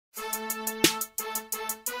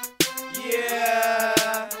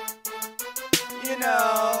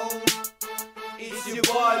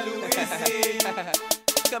Loowizee.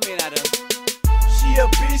 Come in, Adam. She a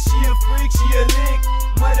bitch, she a freak, she a lick.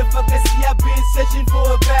 Motherfucker, see I been searching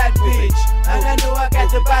for a bad bitch, and I know I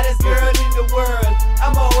got the baddest girl in the world.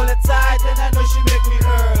 I'ma hold her tight, and I know she make me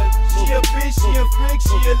hurl. She a bitch, she a freak,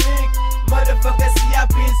 she a lick. Motherfucker, see I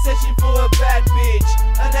been searching for a bad bitch,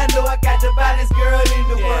 and I know I got the baddest girl in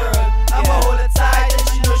the world. I'ma hold her tight, and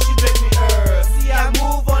she know she make me hurl. See I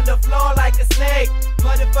move on the floor like a snake.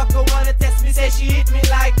 Motherfucker wanna test me, say she hit me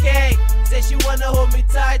like cake. Say she wanna hold me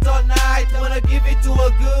tight all night, wanna give it to her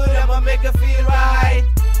good, I'ma make her feel right.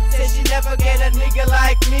 Say she never get a nigga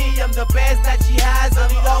like me, I'm the best that she has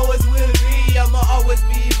and it always will be. I'ma always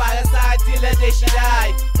be by her side till the day she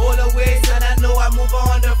die. All the ways and I know I move her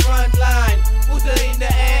on the front line. Put her in the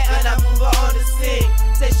air and I move her on the sing.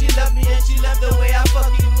 Say she love me and she love the way I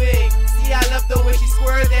fucking wing. See I love the way she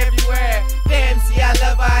squirt everywhere. Damn, see I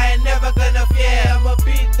love her, I ain't never gonna fear. I'ma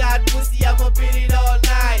beat that pussy, I'ma beat it all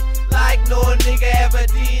night. Like no nigga ever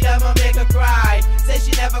did, I'ma make her cry. Say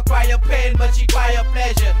she never cry her pain, but she cry her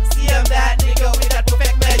pleasure. See I'm that nigga with that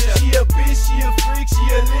perfect measure. She a bitch, she a freak, she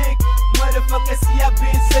a lick. Motherfucker, see I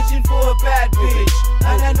been searching for a bad bitch,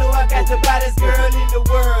 and I know I got the baddest girl in the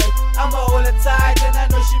world. I'ma hold her tight, and I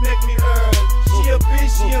know she make me hurl. She a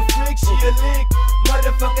bitch, she a freak, she a lick.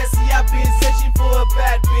 Motherfucker, see I been searching for a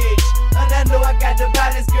bad bitch, and I know I got the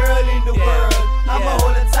baddest girl in the world. I'ma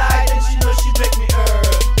hold her tight, and she know she make me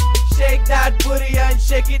hurl. Shake that booty and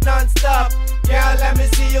shake it non-stop. Girl, let me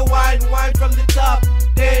see you wine from the top.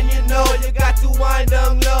 Then you know you got to wind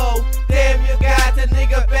down low. Damn, you got a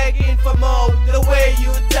nigga begging for more. The way you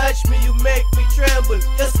touch me, you make me tremble.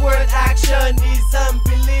 Your word action is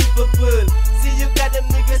unbelievable. See, you got them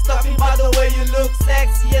niggas talking about the way you look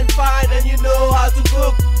sexy and fine, and you know how to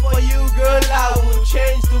cook. For you, girl, I will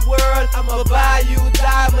change the world. I'ma buy you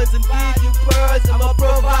diamonds and give you pearls. I'ma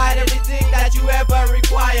provide everything that you ever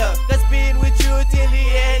require. Cause being with you till the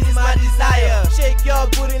end is my desire. Shake your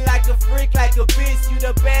booty like a freak, like a beast. You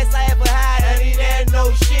the best I